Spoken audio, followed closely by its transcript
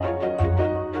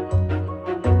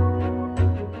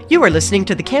You are listening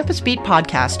to the Campus Beat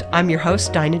podcast. I'm your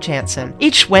host, Dinah Jansen.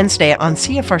 Each Wednesday on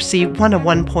CFRC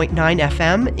 101.9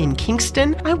 FM in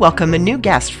Kingston, I welcome a new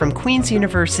guest from Queen's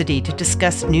University to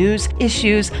discuss news,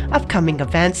 issues, upcoming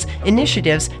events,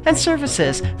 initiatives, and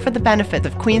services for the benefit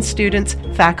of Queen's students,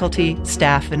 faculty,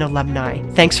 staff, and alumni.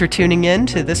 Thanks for tuning in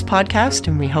to this podcast,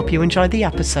 and we hope you enjoy the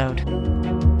episode.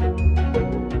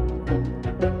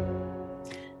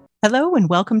 Hello, and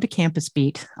welcome to Campus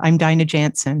Beat. I'm Dinah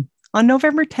Jansen. On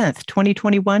November 10th,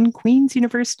 2021, Queen's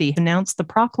University announced the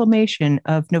proclamation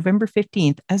of November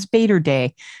 15th as Bader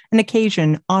Day, an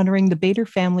occasion honoring the Bader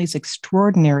family's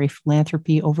extraordinary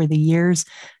philanthropy over the years,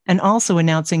 and also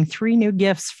announcing 3 new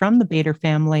gifts from the Bader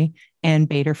family and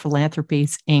Bader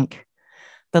Philanthropies, Inc.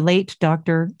 The late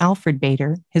Dr. Alfred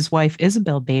Bader, his wife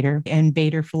Isabel Bader, and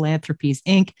Bader Philanthropies,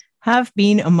 Inc. have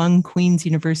been among Queen's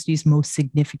University's most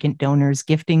significant donors,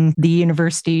 gifting the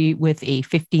university with a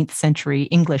 15th century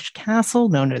English castle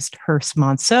known as Hurst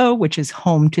Monceau, which is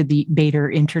home to the Bader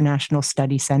International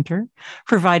Study Center,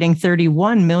 providing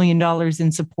 $31 million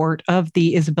in support of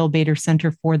the Isabel Bader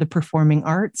Center for the Performing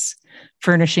Arts,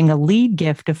 furnishing a lead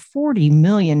gift of $40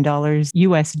 million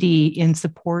USD in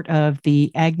support of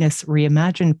the Agnes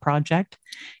Reimagined project,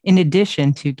 in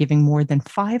addition to giving more than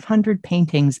 500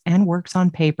 paintings and works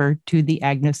on paper to the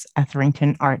Agnes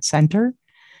Etherington Art Center,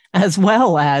 as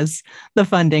well as the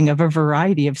funding of a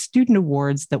variety of student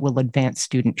awards that will advance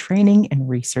student training and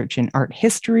research in art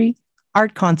history,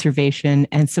 art conservation,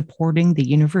 and supporting the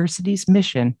university's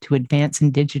mission to advance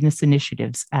Indigenous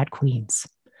initiatives at Queen's.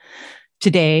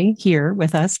 Today, here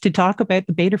with us to talk about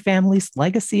the Bader family's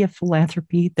legacy of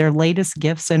philanthropy, their latest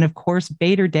gifts, and of course,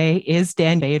 Bader Day is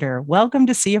Dan Bader. Welcome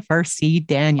to CFRC,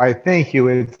 Dan. I thank you.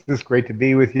 It's just great to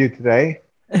be with you today.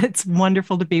 It's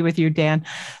wonderful to be with you, Dan.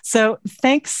 So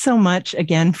thanks so much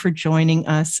again for joining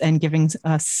us and giving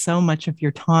us so much of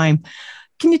your time.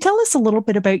 Can you tell us a little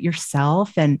bit about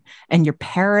yourself and your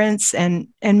parents and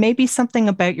maybe something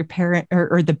about your parent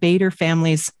or the Bader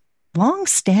family's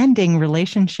long-standing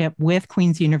relationship with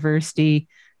Queen's University,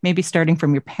 maybe starting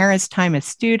from your parents' time as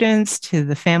students to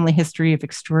the family history of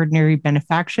extraordinary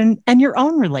benefaction and your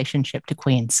own relationship to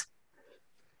Queen's?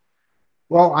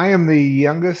 Well, I am the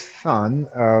youngest son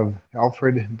of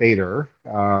Alfred Bader,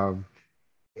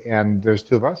 and there's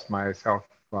 2 of us, myself,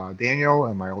 Daniel,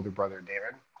 and my older brother,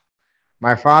 David.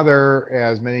 My father,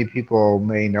 as many people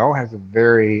may know, has a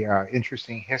very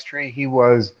interesting history. He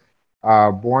was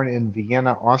born in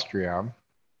Vienna, Austria,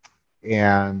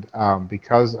 and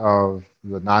because of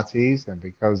the Nazis and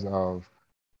because of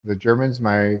the Germans,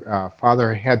 my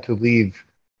father had to leave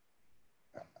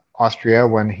Austria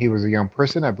when he was a young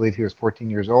person. I believe he was 14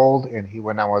 years old, and he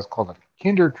went on what's called a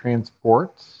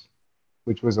Kindertransport,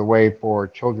 which was a way for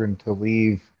children to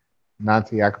leave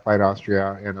Nazi-occupied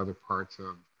Austria and other parts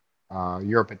of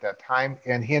Europe at that time,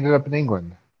 and he ended up in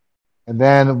England. And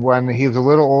then when he was a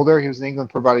little older, he was in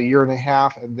England for about 1.5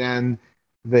 years, and then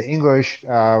the English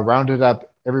rounded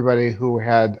up everybody who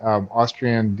had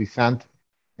Austrian descent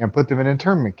and put them in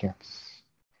internment camps.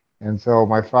 And so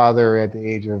my father, at the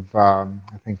age of, I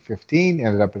think, 15,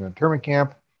 ended up in an internment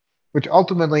camp, which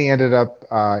ultimately ended up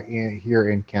here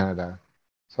in Canada.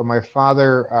 So my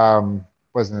father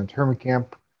was in an internment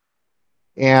camp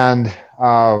and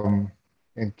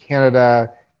in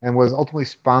Canada, and was ultimately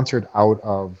sponsored out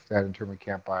of that internment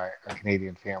camp by a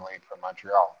Canadian family from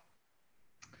Montreal.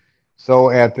 So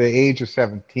at the age of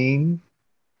 17,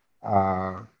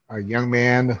 a young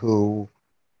man who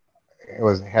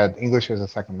had English as a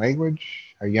second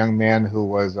language, a young man who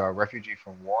was a refugee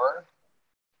from war,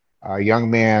 a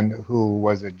young man who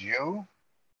was a Jew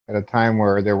at a time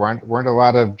where there weren't a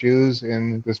lot of Jews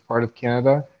in this part of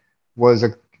Canada, was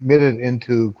admitted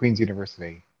into Queen's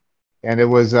University. And it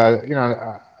was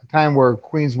a time where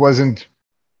Queen's wasn't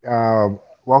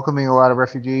welcoming a lot of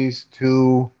refugees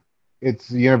to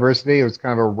its university. It was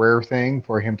kind of a rare thing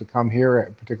for him to come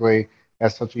here, particularly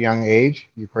at such a young age.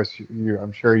 Of course,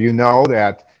 I'm sure you know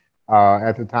that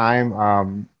at the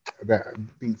time, that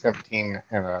being 17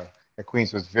 at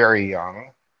Queen's was very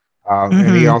young.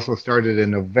 And he also started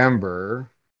in November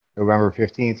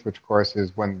 15th, which of course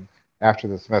is when after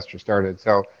the semester started.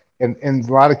 So in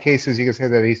a lot of cases, you can say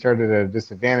that he started at a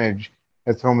disadvantage.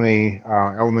 Had so many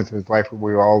elements of his life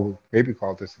we all maybe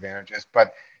call disadvantages,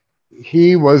 but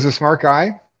he was a smart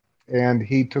guy, and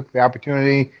he took the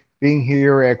opportunity being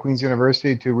here at Queen's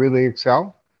University to really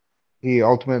excel. He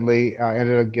ultimately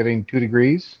ended up getting 2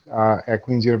 degrees at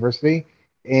Queen's University,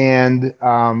 and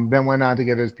then went on to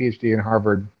get his PhD in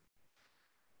Harvard.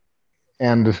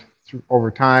 And over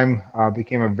time,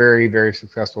 became a very, very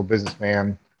successful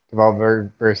businessman, developed a very,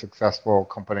 very successful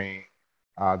company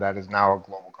that is now a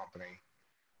global company.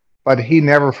 but he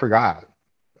never forgot.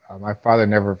 My father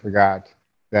never forgot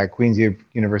that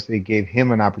University gave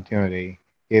him an opportunity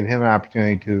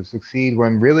to succeed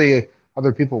when really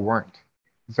other people weren't.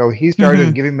 So he started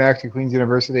Mm-hmm. giving back to Queen's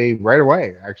University right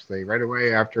away, actually, right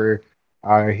away after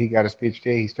he got his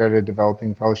PhD. He started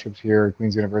developing fellowships here at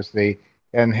Queen's University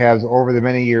and has, over the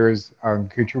many years,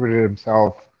 contributed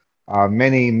himself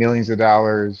many millions of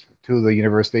dollars to the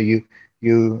university.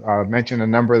 You mentioned a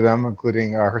number of them,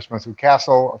 including Herstmonceux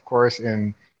Castle, of course,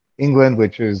 in England,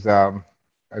 which is a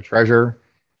treasure.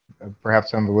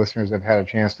 Perhaps some of the listeners have had a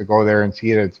chance to go there and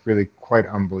see it. It's really quite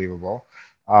unbelievable.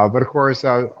 But of course,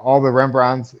 all the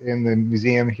Rembrandts in the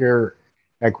museum here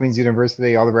at Queen's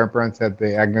University, all the Rembrandts at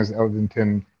the Agnes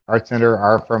Elvington Art Center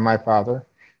are from my father.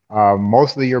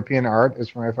 Most of the European art is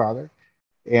from my father,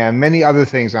 and many other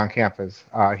things on campus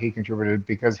he contributed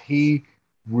because he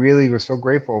really was so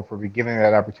grateful for me giving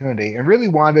that opportunity and really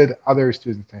wanted other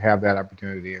students to have that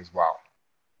opportunity as well.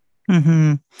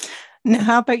 Mm-hmm. Now,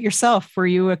 how about yourself? Were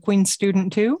you a Queen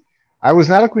student too? I was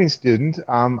not a Queen student.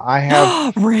 I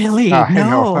have, Really? I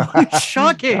know. No.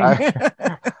 Shocking.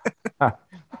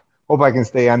 Hope I can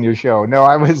stay on your show. No,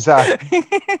 I was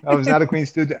not a Queen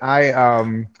student.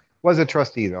 I was a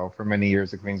trustee though for many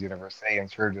years at Queen's University and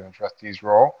served in a trustee's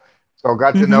role. So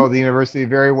got to Mm-hmm. know the university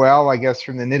very well, I guess,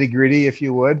 from the nitty gritty, if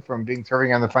you would, from being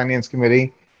serving on the finance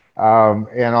committee,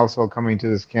 and also coming to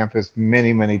this campus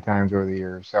many, many times over the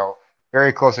years. So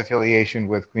very close affiliation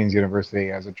with Queen's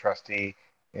University as a trustee.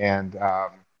 And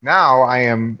now I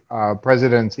am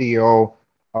president and CEO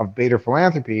of Bader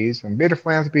Philanthropies. And Bader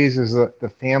Philanthropies is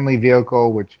the family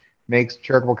vehicle which makes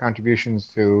charitable contributions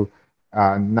to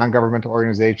non-governmental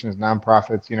organizations,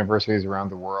 nonprofits, universities around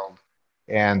the world.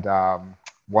 And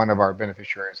one of our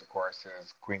beneficiaries, of course,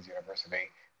 is Queen's University.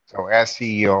 So as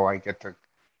CEO, I get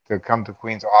to come to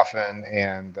Queen's often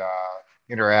and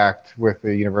interact with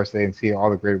the university and see all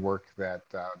the great work that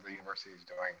the university is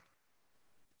doing.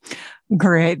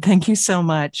 Great. Thank you so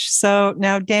much. So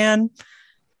now, Dan,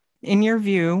 in your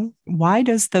view, why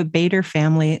does the Bader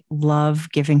family love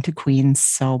giving to Queens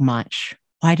so much?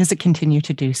 Why does it continue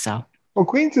to do so? Well,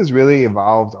 Queens has really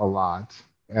evolved a lot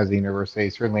as a university,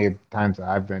 certainly at times that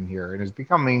I've been here. It has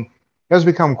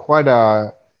become quite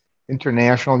a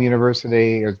international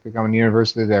university. It's become a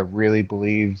university that really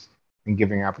believes in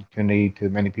giving opportunity to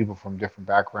many people from different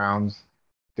backgrounds,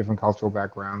 different cultural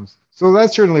backgrounds. So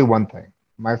that's certainly one thing.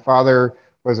 My father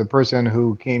was a person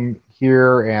who came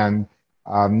here and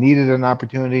needed an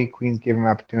opportunity. Queens gave him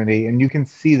opportunity, and you can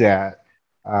see that.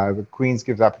 The Queens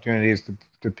gives opportunities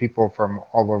to people from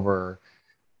all over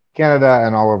Canada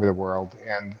and all over the world,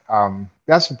 and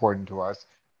that's important to us.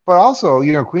 But also,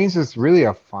 Queens is really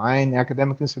a fine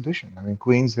academic institution. I mean,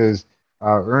 Queens has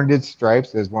earned its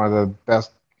stripes as one of the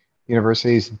best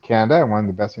universities in Canada and one of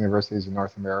the best universities in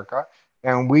North America.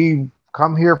 And we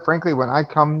come here, frankly, when I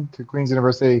come to Queens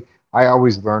University, I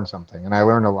always learn something, and I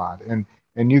learn a lot.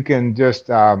 And you can just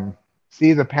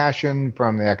see the passion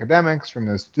from the academics, from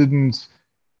the students,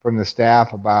 from the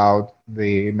staff about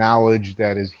the knowledge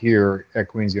that is here at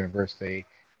Queen's University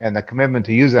and the commitment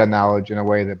to use that knowledge in a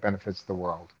way that benefits the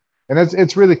world. And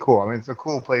it's really cool. I mean, it's a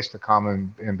cool place to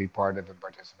come and be part of and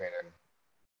participate in.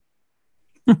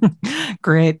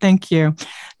 Great, thank you.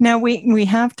 Now we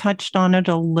have touched on it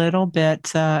a little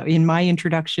bit in my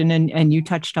introduction, and you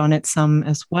touched on it some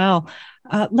as well.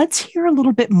 Let's hear a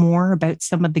little bit more about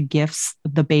some of the gifts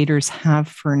the Baders have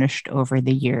furnished over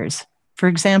the years. For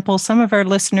example, some of our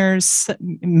listeners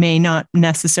may not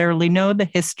necessarily know the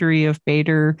history of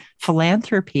Bader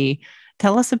philanthropy.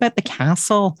 Tell us about the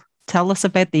castle. Tell us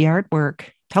about the artwork.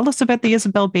 Tell us about the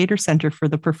Isabel Bader Center for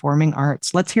the Performing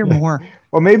Arts. Let's hear more.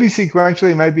 Well, maybe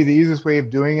sequentially might be the easiest way of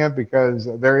doing it because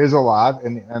there is a lot,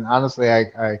 and honestly,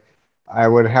 I'd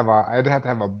have to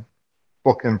have a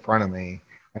book in front of me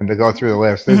and to go through the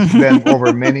list. There's been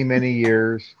over many, many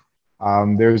years.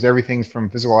 There's everything from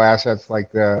physical assets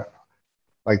like the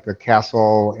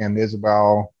castle and the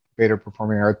Isabel Bader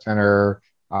Performing Arts Center.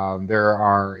 There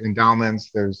are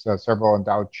endowments. There's several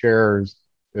endowed chairs.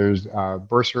 There's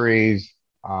bursaries.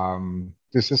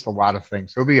 There's just a lot of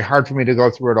things. So it'd be hard for me to go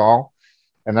through it all.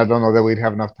 And I don't know that we'd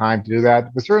have enough time to do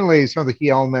that. But certainly some of the key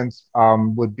elements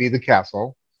would be the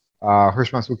castle,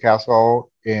 Herstmonceux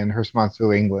Castle in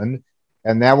Herstmonceux, England.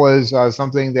 And that was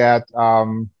something that,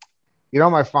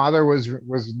 my father was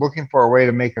looking for a way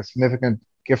to make a significant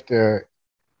gift to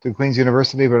Queen's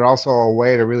University, but also a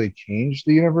way to really change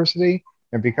the university.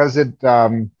 And because it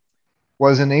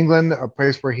was in England, a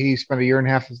place where he spent a year and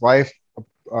a half of his life,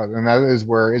 and that is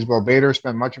where Isabel Bader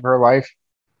spent much of her life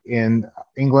in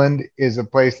England, is a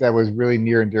place that was really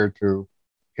near and dear to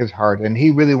his heart. And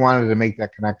he really wanted to make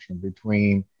that connection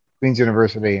between Queen's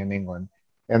University in England.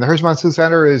 And the Hirshman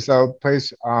Center is a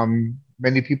place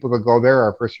many people that go there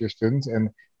are first year students, and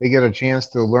they get a chance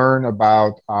to learn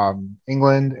about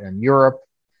England and Europe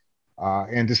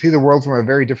and to see the world from a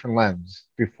very different lens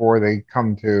before they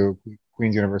come to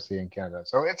Queen's University in Canada.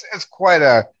 So it's quite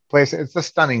a place. It's a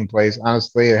stunning place,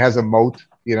 honestly. It has a moat.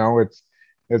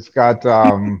 It's got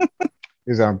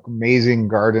these amazing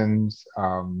gardens.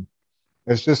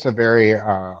 It's just a very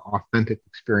authentic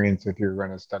experience if you're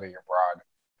going to study abroad.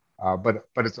 But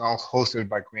it's all hosted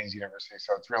by Queen's University,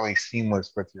 so it's really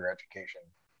seamless with your education.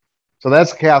 So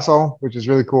that's Castle, which is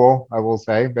really cool, I will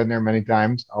say. Been there many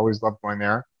times. Always loved going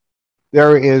there.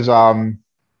 There is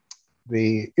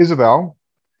the Isabel.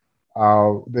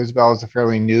 The Isabel is a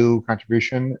fairly new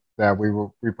contribution that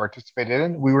we participated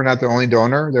in. We were not the only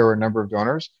donor. There were a number of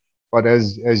donors. But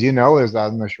as you know, is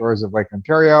on the shores of Lake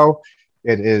Ontario.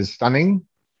 It is stunning.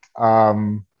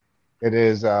 It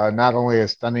is not only a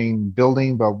stunning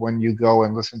building, but when you go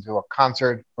and listen to a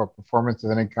concert or performance of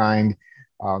any kind,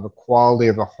 the quality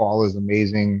of the hall is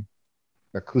amazing.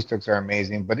 The acoustics are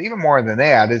amazing. But even more than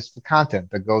that, it's the content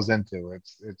that goes into it.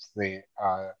 It's the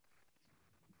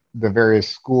various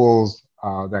schools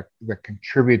that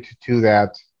contribute to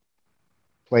that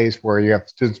place where you have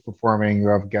students performing, you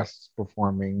have guests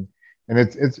performing, and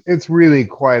it's really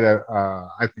quite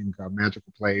I think a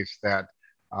magical place that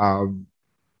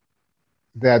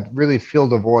that really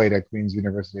filled a void at Queen's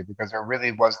University because there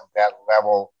really wasn't that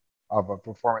level of a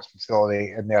performance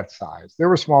facility in that size. There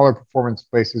were smaller performance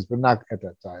places, but not at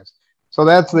that size. So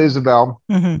that's the Isabel,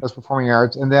 that's performing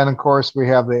arts. And then, of course, we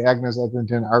have the Agnes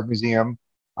Etherington Art Museum.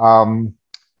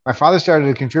 My father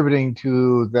started contributing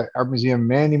to the art museum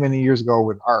many, many years ago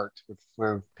with art,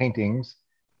 with paintings.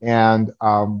 And,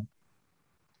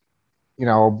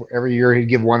 every year he'd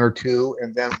give one or two.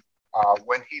 And then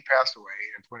when he passed away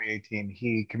in 2018,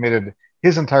 he committed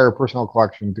his entire personal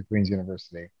collection to Queen's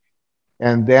University.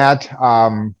 And that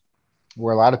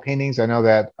were a lot of paintings. I know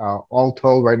that all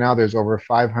told right now, there's over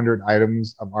 500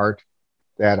 items of art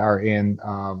that are in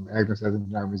Agnes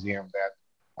Etherington Art Museum that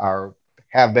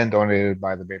have been donated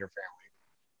by the Bader family,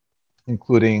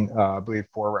 including, I believe,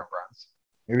 4 Rembrandts.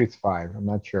 Maybe it's 5. I'm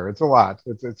not sure. It's a lot.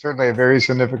 It's certainly a very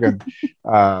significant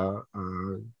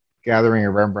gathering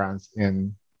of Rembrandts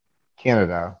in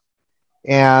Canada.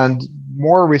 And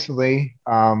more recently,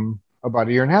 about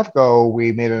a year and a half ago,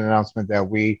 we made an announcement that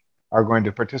we are going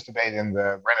to participate in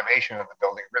the renovation of the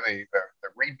building, really the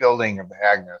rebuilding of the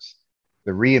Agnes,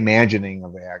 the reimagining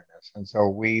of the Agnes. And so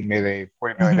we made a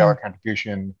 $40 million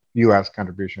contribution, U.S.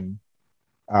 contribution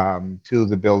to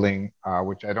the building,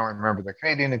 which I don't remember the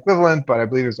Canadian equivalent, but I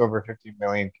believe it's over 50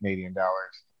 million Canadian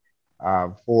dollars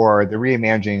for the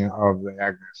reimagining of the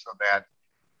Agnes so that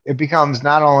it becomes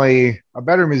not only a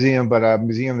better museum, but a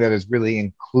museum that is really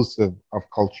inclusive of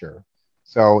culture.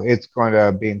 So it's going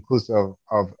to be inclusive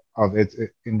of its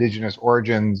indigenous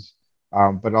origins,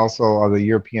 but also of the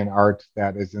European art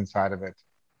that is inside of it.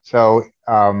 So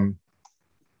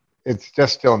it's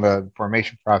just still in the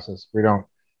formation process. I don't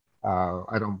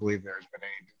believe there's been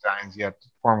any designs yet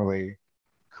formally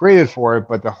created for it,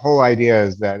 but the whole idea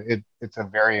is that it's a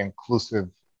very inclusive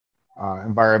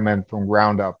environment from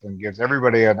ground up and gives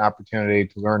everybody an opportunity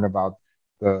to learn about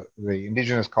the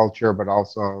indigenous culture, but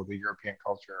also the European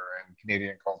culture and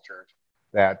Canadian cultures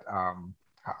that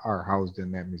are housed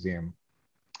in that museum.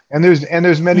 And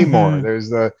there's many more.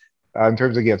 There's in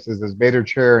terms of gifts, there's Bader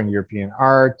Chair in European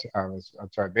art.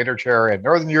 Bader Chair in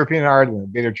Northern European art, and the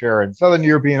Bader Chair in Southern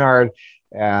European art,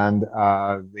 and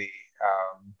the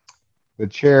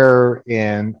chair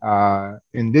in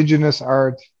indigenous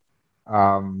art.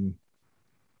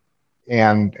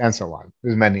 And so on.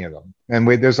 There's many of them. And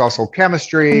there's also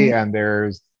chemistry, and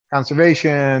there's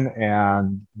conservation,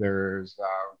 and there's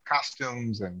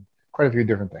costumes, and quite a few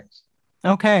different things.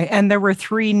 Okay. And there were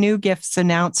 3 new gifts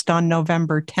announced on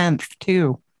November 10th,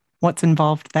 too. What's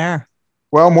involved there?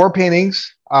 Well, more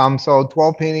paintings. So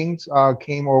 12 paintings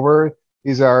came over.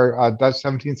 These are Dutch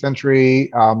 17th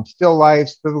century still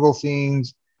lifes, biblical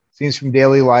scenes from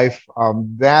daily life.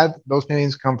 Those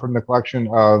paintings come from the collection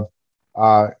of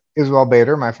Isabel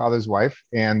Bader, my father's wife,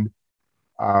 and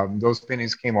those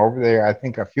paintings came over there. I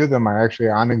think a few of them are actually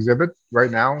on exhibit right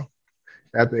now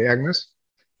at the Agnes.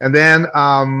 And then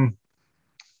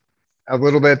a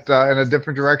little bit in a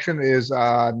different direction is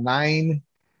 9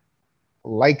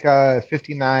 Leica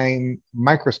 59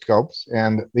 microscopes,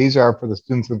 and these are for the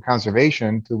students in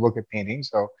conservation to look at paintings.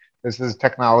 So this is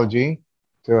technology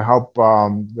to help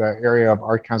the area of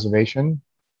art conservation.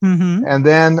 And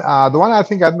then the one I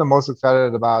think I'm the most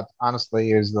excited about,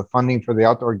 honestly, is the funding for the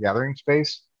outdoor gathering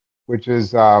space, which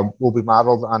is will be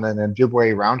modeled on an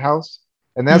Ojibwe roundhouse.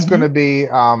 And that's going to be,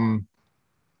 and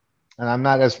I'm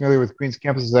not as familiar with Queens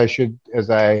campus as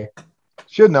I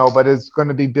should know, but it's going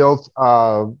to be built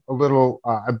a little,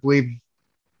 I believe,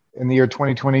 in the year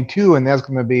 2022, and that's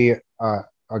going to be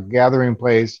a gathering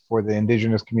place for the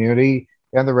indigenous community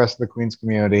and the rest of the Queens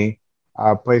community,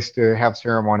 a place to have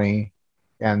ceremony.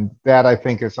 And that, I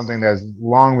think, is something that's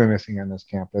long been missing on this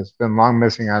campus, been long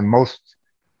missing on most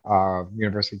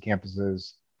university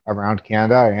campuses around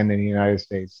Canada and in the United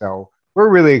States. So we're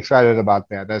really excited about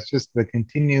that. That's just the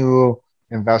continual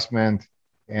investment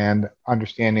and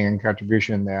understanding and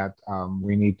contribution that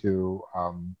we need to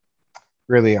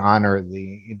really honor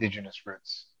the Indigenous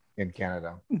roots in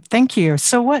Canada. Thank you.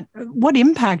 So what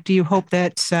impact do you hope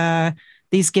that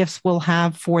these gifts will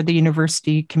have for the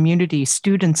university community,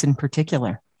 students in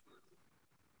particular?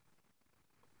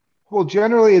 Well,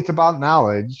 generally it's about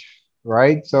knowledge,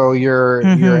 right? So you're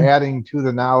adding to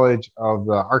the knowledge of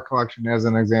the art collection as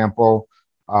an example.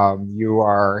 You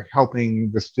are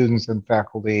helping the students and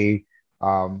faculty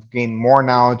gain more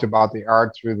knowledge about the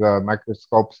art through the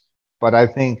microscopes. But I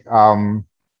think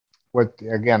what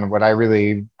I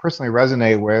really personally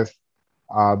resonate with,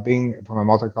 being from a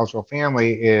multicultural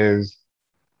family, is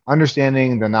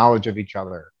understanding the knowledge of each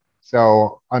other.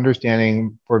 So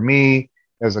understanding, for me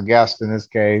as a guest in this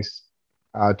case,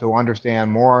 to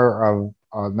understand more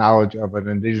of knowledge of an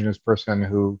Indigenous person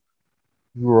who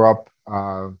grew up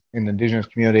in the Indigenous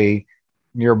community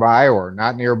nearby or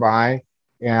not nearby.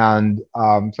 And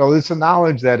so it's a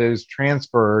knowledge that is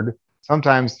transferred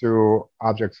sometimes through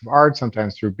objects of art,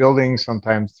 sometimes through buildings,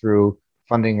 sometimes through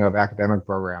funding of academic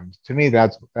programs. To me,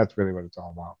 that's really what it's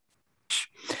all about.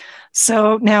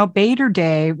 So now Bader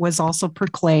Day was also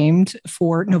proclaimed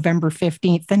for November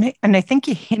 15th. And I think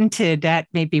you hinted at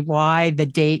maybe why the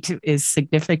date is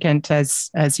significant.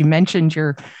 As you mentioned,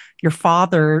 your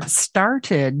father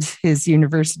started his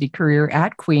university career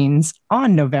at Queen's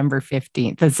on November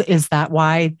 15th. Is that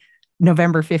why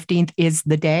November 15th is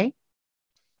the day?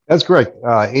 That's correct.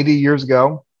 80 years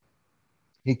ago,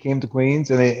 he came to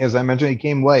Queen's, and as I mentioned, he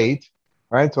came late,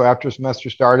 right? So after semester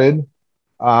started,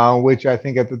 which I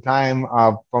think at the time,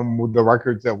 from the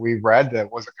records that we've read,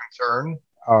 that was a concern,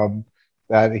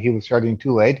 that he was starting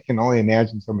too late. You can only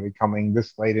imagine somebody coming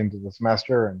this late into the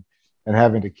semester and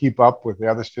having to keep up with the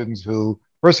other students who,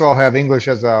 first of all, have English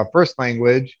as a first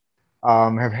language,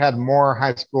 have had more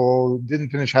high school, didn't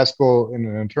finish high school in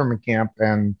an internment camp,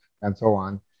 and so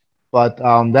on. But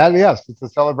yes, it's a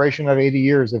celebration of 80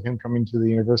 years of him coming to the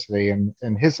university and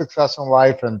his success in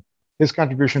life and his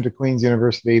contribution to Queen's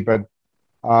University. But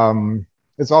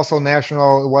it's also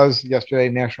it was yesterday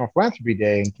National Philanthropy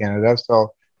Day in Canada.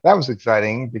 So that was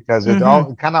exciting because it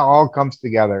all comes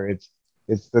together.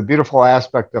 It's the beautiful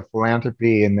aspect of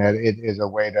philanthropy in that it is a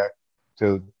way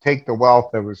to take the wealth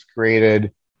that was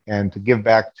created and to give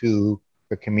back to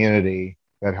the community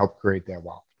that helped create that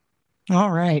wealth.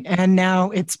 All right. And now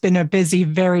it's been a busy,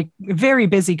 very, very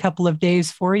busy couple of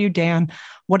days for you, Dan.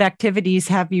 What activities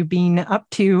have you been up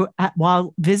to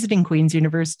while visiting Queen's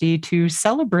University to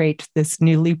celebrate this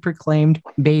newly proclaimed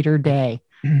Bader Day?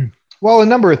 Well, a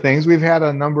number of things. We've had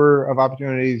a number of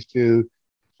opportunities to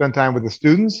spend time with the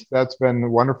students. That's been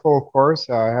wonderful, of course.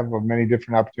 I have many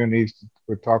different opportunities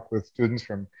to talk with students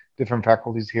from different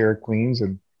faculties here at Queen's.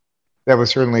 And that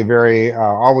was certainly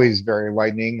always very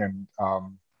enlightening and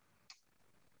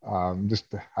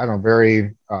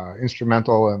very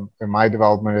instrumental in my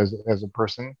development as a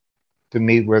person to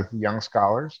meet with young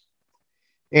scholars.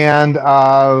 And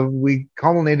we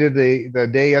culminated the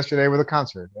day yesterday with a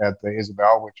concert at the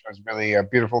Isabel, which was really a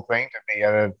beautiful thing to be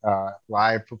at a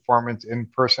live performance in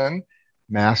person,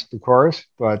 masked, of course,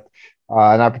 but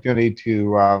an opportunity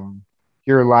to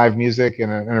hear live music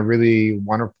in a really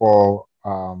wonderful,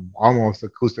 almost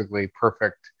acoustically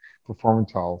perfect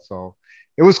performance hall. So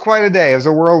it was quite a day. It was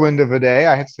a whirlwind of a day.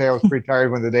 I had to say I was pretty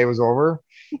tired when the day was over,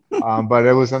 but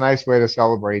it was a nice way to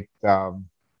celebrate not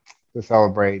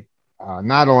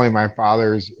only my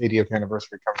father's 80th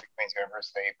anniversary coming to Queen's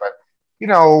University, but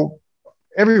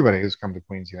everybody who's come to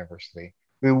Queen's University.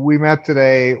 We met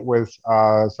today with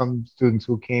some students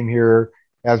who came here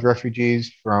as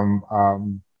refugees from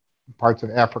parts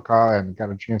of Africa and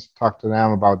got a chance to talk to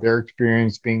them about their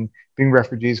experience being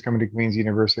refugees coming to Queen's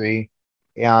University.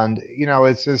 And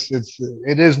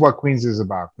it is what Queen's is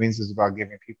about. Queen's is about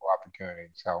giving people opportunity.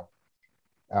 So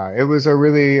it was a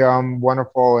really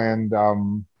wonderful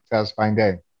and satisfying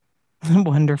day.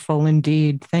 Wonderful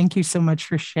indeed. Thank you so much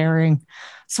for sharing.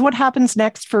 So what happens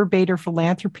next for Bader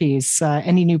Philanthropies?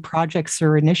 Any new projects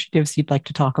or initiatives you'd like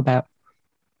to talk about?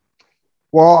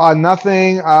 Well,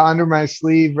 nothing under my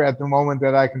sleeve at the moment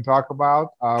that I can talk about.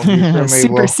 We certainly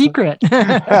Super will. secret.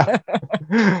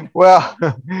 Well,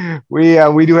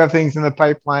 we do have things in the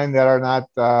pipeline that are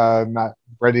not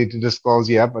ready to disclose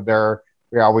yet, but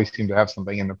we always seem to have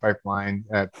something in the pipeline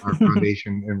at our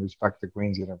foundation in respect to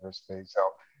Queen's University.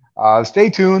 So stay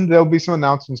tuned. There'll be some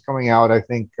announcements coming out, I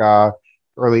think,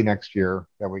 early next year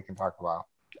that we can talk about.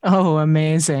 Oh,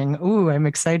 amazing. Ooh, I'm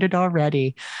excited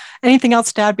already. Anything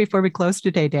else to add before we close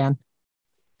today, Dan?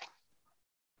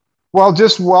 Well,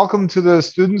 just welcome to the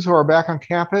students who are back on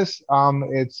campus.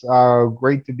 It's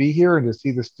great to be here and to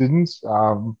see the students.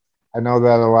 I know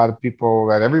that a lot of people,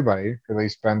 that everybody really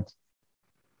spent,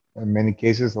 in many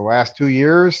cases, the last 2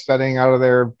 years studying out of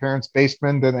their parents'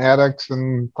 basement and attics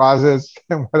and closets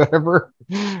and whatever.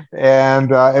 And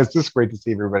it's just great to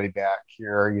see everybody back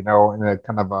here, in a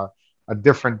kind of a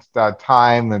different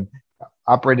time and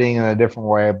operating in a different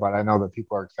way. But I know that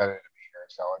people are excited to be here.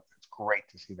 So it's great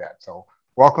to see that. So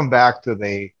welcome back to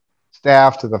the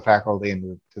staff, to the faculty,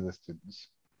 and to the students.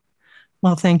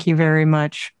 Well, thank you very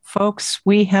much. Folks,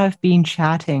 we have been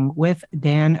chatting with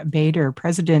Dan Bader,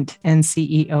 President and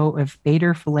CEO of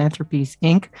Bader Philanthropies,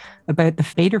 Inc., about the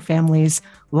Bader family's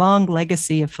long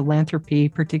legacy of philanthropy,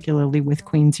 particularly with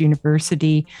Queen's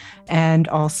University, and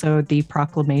also the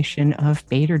proclamation of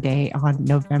Bader Day on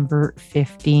November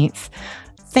 15th.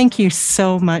 Thank you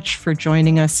so much for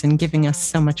joining us and giving us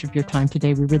so much of your time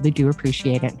today. We really do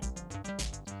appreciate it.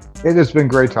 It has been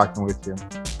great talking with you.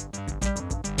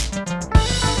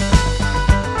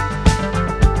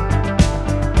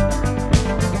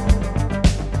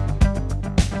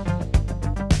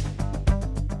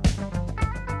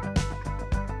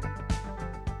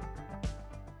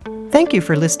 Thank you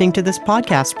for listening to this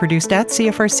podcast produced at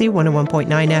CFRC 101.9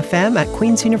 FM at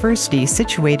Queen's University,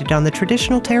 situated on the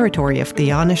traditional territory of the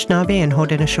Anishinaabe and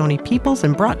Haudenosaunee peoples,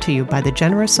 and brought to you by the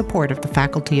generous support of the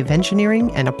Faculty of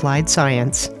Engineering and Applied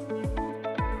Science.